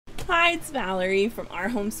Hi, it's Valerie from our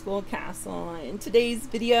Homeschool Castle. In today's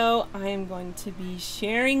video, I am going to be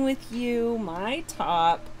sharing with you my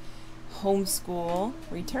top homeschool,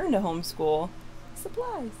 return to homeschool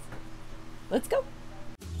supplies. Let's go.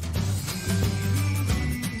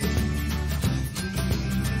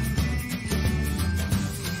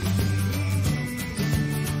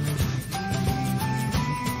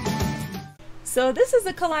 So this is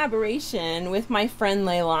a collaboration with my friend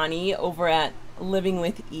Leilani over at Living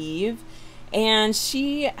with Eve, and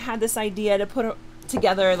she had this idea to put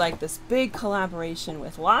together like this big collaboration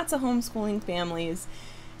with lots of homeschooling families,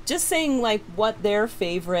 just saying like what their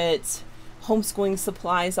favorite homeschooling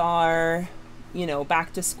supplies are, you know,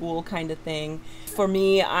 back to school kind of thing. For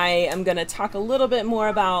me, I am going to talk a little bit more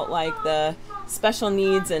about like the special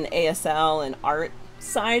needs and ASL and art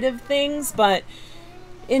side of things, but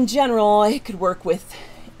in general, it could work with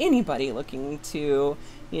anybody looking to,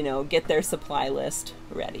 you know, get their supply list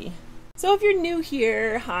ready. So if you're new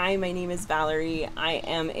here, hi, my name is Valerie. I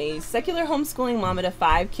am a secular homeschooling mama to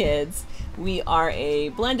 5 kids. We are a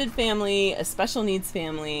blended family, a special needs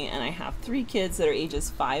family, and I have 3 kids that are ages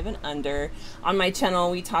 5 and under. On my channel,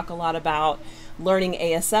 we talk a lot about learning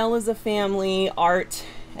ASL as a family, art,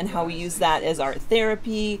 and how we use that as art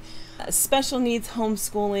therapy, special needs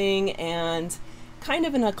homeschooling, and kind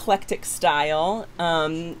of an eclectic style.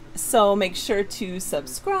 So make sure to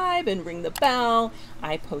subscribe and ring the bell.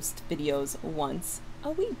 I post videos once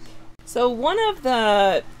a week. So one of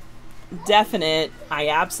the definite, I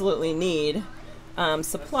absolutely need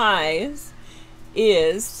supplies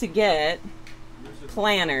is to get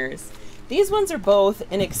planners. These ones are both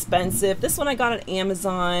inexpensive. This one I got at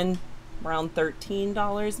Amazon around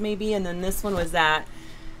 $13 maybe, and then this one was at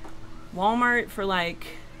Walmart for like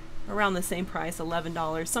around the same price,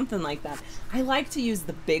 $11, something like that. I like to use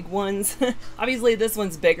the big ones. Obviously this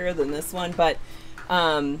one's bigger than this one, but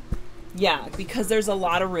yeah, because there's a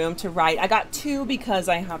lot of room to write. I got 2 because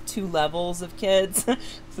I have 2 levels of kids.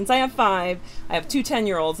 Since I have 5, I have 2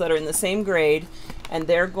 10-year-olds that are in the same grade, and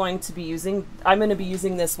they're going to be using, I'm going to be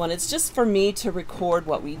using this one. It's just for me to record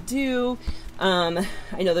what we do. I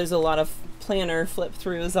know there's a lot of planner flip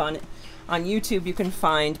throughs on YouTube you can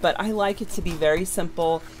find, but I like it to be very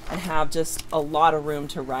simple and have just a lot of room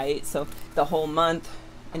to write. So the whole month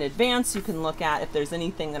in advance you can look at if there's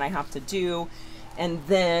anything that I have to do, and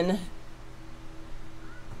then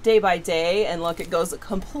day by day, and look, it goes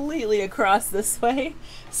completely across this way,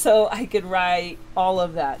 so I could write all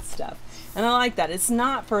of that stuff. And I like that. It's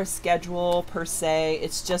not for a schedule per se,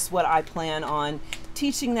 it's just what I plan on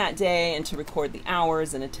teaching that day and to record the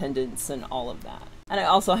hours and attendance and all of that. And I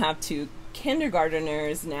also have 2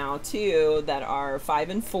 kindergarteners now too that are 5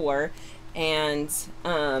 and 4, and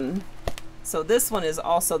so this one is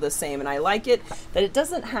also the same, and I like it that it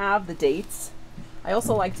doesn't have the dates. I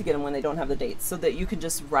also like to get them when they don't have the dates, so that you can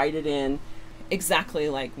just write it in exactly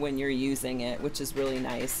like when you're using it, which is really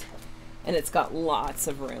nice. And it's got lots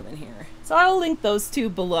of room in here. So I'll link those 2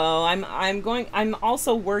 below. I'm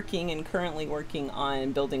also working and currently working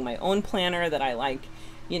on building my own planner that I like,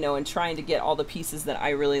 you know, and trying to get all the pieces that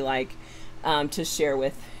I really like to share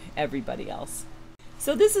with everybody else.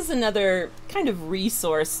 So this is another kind of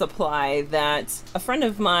resource supply that a friend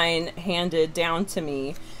of mine handed down to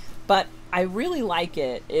me, but I really like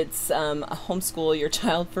it. It's Homeschool Your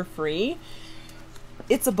Child for Free.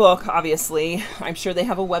 It's a book, obviously. I'm sure they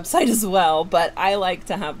have a website as well, but I like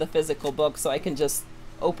to have the physical book so I can just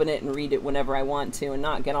open it and read it whenever I want to and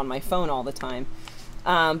not get on my phone all the time.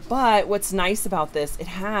 But what's nice about this, it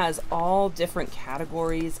has all different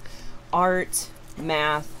categories: art,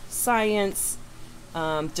 math, science,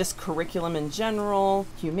 just curriculum in general,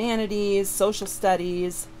 humanities, social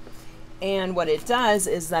studies. And what it does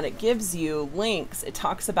is that it gives you links. It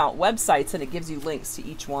talks about websites and it gives you links to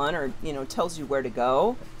each one, or, you know, tells you where to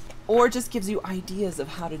go, or just gives you ideas of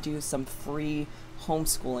how to do some free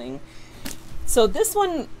homeschooling. So this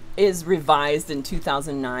one is revised in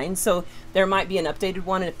 2009, so there might be an updated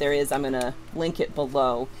one, and if there is, I'm gonna link it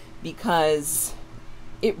below, because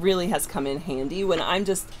it really has come in handy when I'm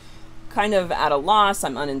just kind of at a loss,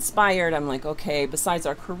 I'm uninspired, I'm like, okay, besides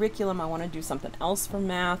our curriculum, I want to do something else for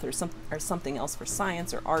math, or something else for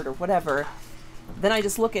science or art or whatever. Then I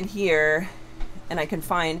just look in here and I can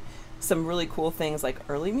find some really cool things like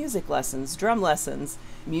early music lessons, drum lessons,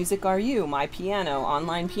 Music RU, my piano,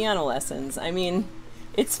 online piano lessons. I mean,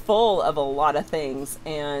 it's full of a lot of things,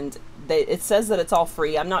 and it says that it's all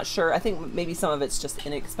free. I'm not sure. I think maybe some of it's just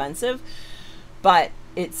inexpensive, but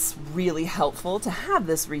it's really helpful to have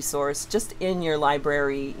this resource just in your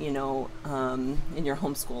library, you know, in your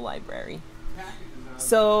homeschool library.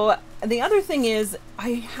 So the other thing is I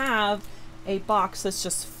have a box that's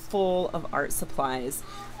just full of art supplies.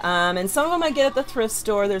 And some of them I get at the thrift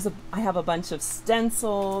store. I have a bunch of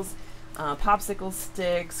stencils, popsicle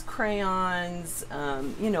sticks, crayons,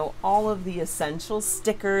 you know, all of the essential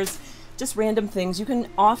stickers, just random things you can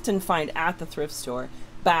often find at the thrift store.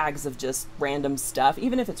 Bags of just random stuff,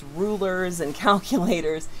 even if it's rulers and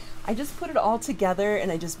calculators. I just put it all together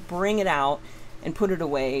and I just bring it out and put it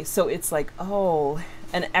away. So it's like, oh,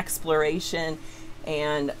 an exploration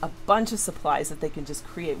and a bunch of supplies that they can just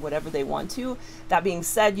create whatever they want to. That being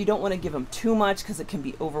said, you don't want to give them too much because it can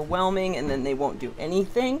be overwhelming and then they won't do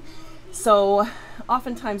anything. So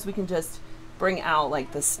oftentimes we can just bring out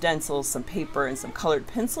like the stencils, some paper, and some colored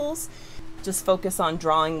pencils. Just focus on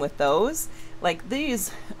drawing with those. Like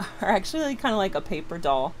these are actually kind of like a paper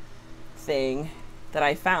doll thing that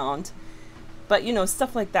I found. But you know,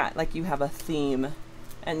 stuff like that, like you have a theme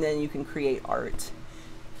and then you can create art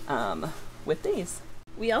with these.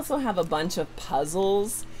 We also have a bunch of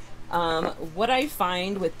puzzles. What I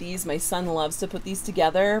find with these, my son loves to put these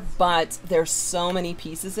together, but there's so many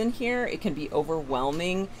pieces in here, it can be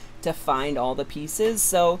overwhelming to find all the pieces.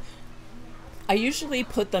 So I usually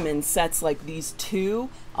put them in sets like these two.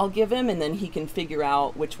 I'll give him and then he can figure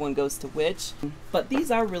out which one goes to which. But these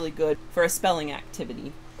are really good for a spelling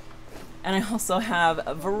activity. And I also have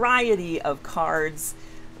a variety of cards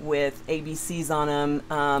with ABCs on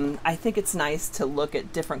them. I think it's nice to look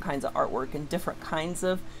at different kinds of artwork and different kinds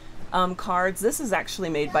of cards. This is actually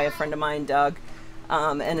made by a friend of mine, Doug,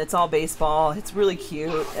 and it's all baseball. It's really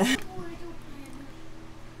cute.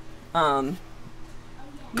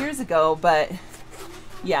 Years ago, but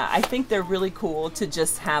yeah, I think they're really cool to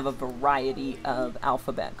just have a variety of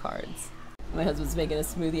alphabet cards. My husband's making a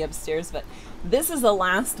smoothie upstairs, but this is the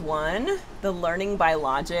last one, the Learning by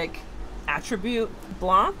Logic attribute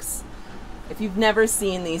blocks. If you've never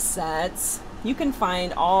seen these sets, you can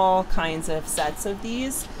find all kinds of sets of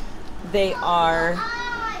these. They are,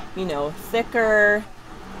 you know, thicker,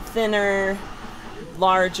 thinner,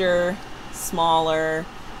 larger, smaller,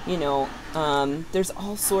 you know, there's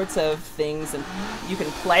all sorts of things and you can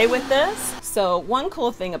play with this. So one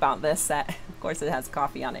cool thing about this set, of course it has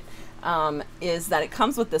coffee on it, is that it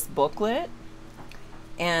comes with this booklet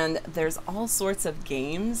and there's all sorts of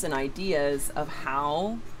games and ideas of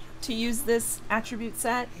how to use this attribute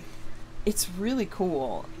set. It's really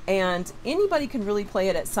cool and anybody can really play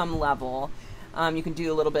it at some level. You can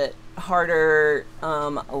do a little bit harder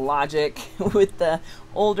logic with the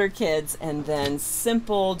older kids and then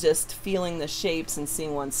simple, just feeling the shapes and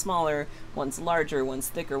seeing one's smaller, one's larger, one's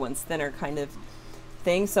thicker, one's thinner kind of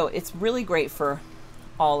thing. So it's really great for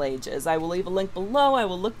all ages. I will leave a link below. I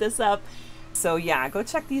will look this up. So yeah, go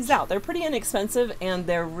check these out. They're pretty inexpensive and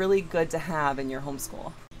they're really good to have in your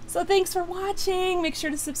homeschool. So thanks for watching. Make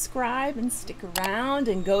sure to subscribe and stick around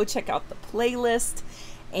and go check out the playlist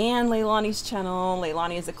and Leilani's channel.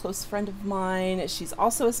 Leilani is a close friend of mine. She's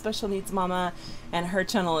also a special needs mama and her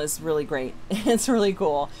channel is really great. It's really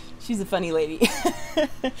cool. She's a funny lady.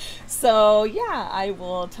 So yeah, I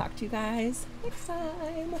will talk to you guys next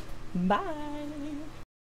time. Bye.